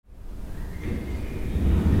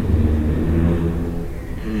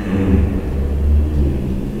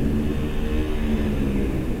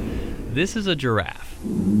This is a giraffe.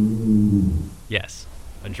 Yes,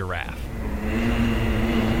 a giraffe.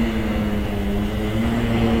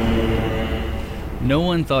 No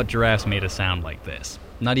one thought giraffes made a sound like this,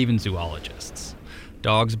 not even zoologists.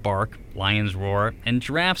 Dogs bark, lions roar, and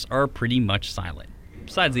giraffes are pretty much silent,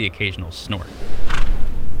 besides the occasional snort.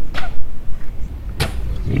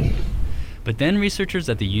 But then researchers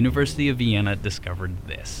at the University of Vienna discovered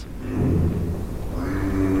this.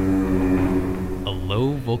 A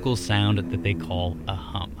low vocal sound that they call a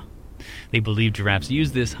hum. They believe giraffes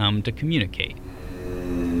use this hum to communicate.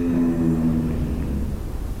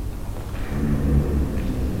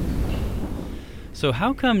 So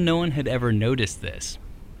how come no one had ever noticed this?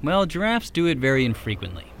 Well, giraffes do it very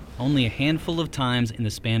infrequently, only a handful of times in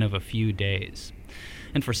the span of a few days.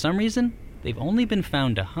 And for some reason, they've only been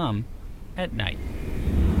found to hum at night.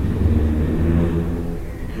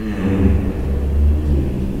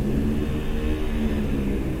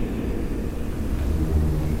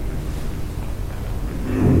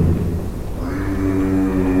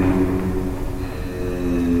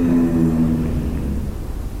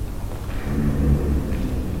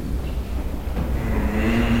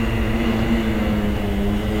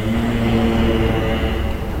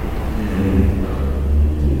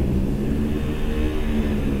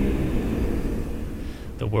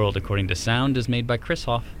 The World According to Sound is made by Chris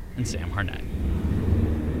Hoff and Sam Harnett.